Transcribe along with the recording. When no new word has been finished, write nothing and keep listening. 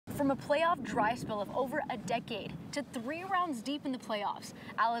From a playoff dry spell of over a decade to 3 rounds deep in the playoffs,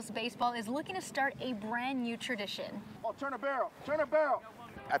 Alice Baseball is looking to start a brand new tradition. Oh, turn a barrel, turn a barrel.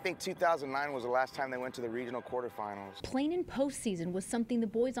 I think 2009 was the last time they went to the regional quarterfinals. Playing in postseason was something the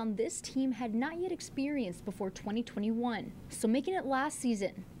boys on this team had not yet experienced before 2021. So making it last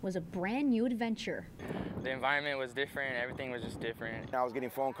season was a brand new adventure. The environment was different, everything was just different. I was getting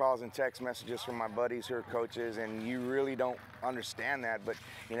phone calls and text messages from my buddies who are coaches, and you really don't understand that, but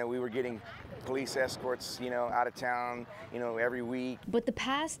we were getting police escorts, out of town, every week. But the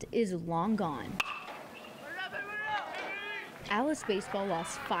past is long gone. Alice Baseball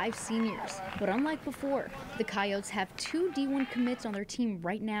lost 5 seniors, but unlike before, the Coyotes have 2 D1 commits on their team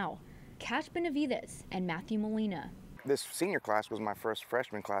right now, Cash Benavides and Matthew Molina. This senior class was my first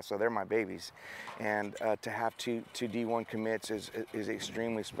freshman class, so they're my babies. And to have two D1 commits is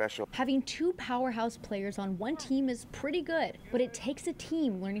extremely special. Having 2 powerhouse players on one team is pretty good, but it takes a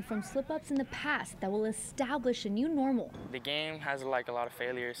team learning from slip-ups in the past that will establish a new normal. The game has a lot of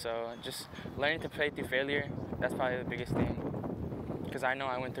failure, so just learning to play through failure, that's probably the biggest thing. Because I know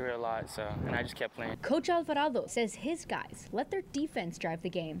I went through it a lot, and I just kept playing. Coach Alvarado says his guys let their defense drive the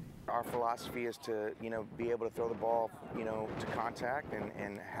game. Our philosophy is to, be able to throw the ball, to contact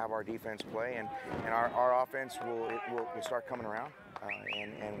and have our defense play, and our offense will start coming around.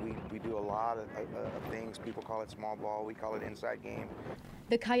 And we do a lot of things. People call it small ball. We call it inside game.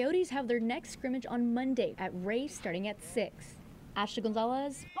 The Coyotes have their next scrimmage on Monday at Ray starting at 6. Ashley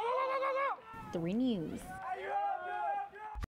Gonzalez, 3 News.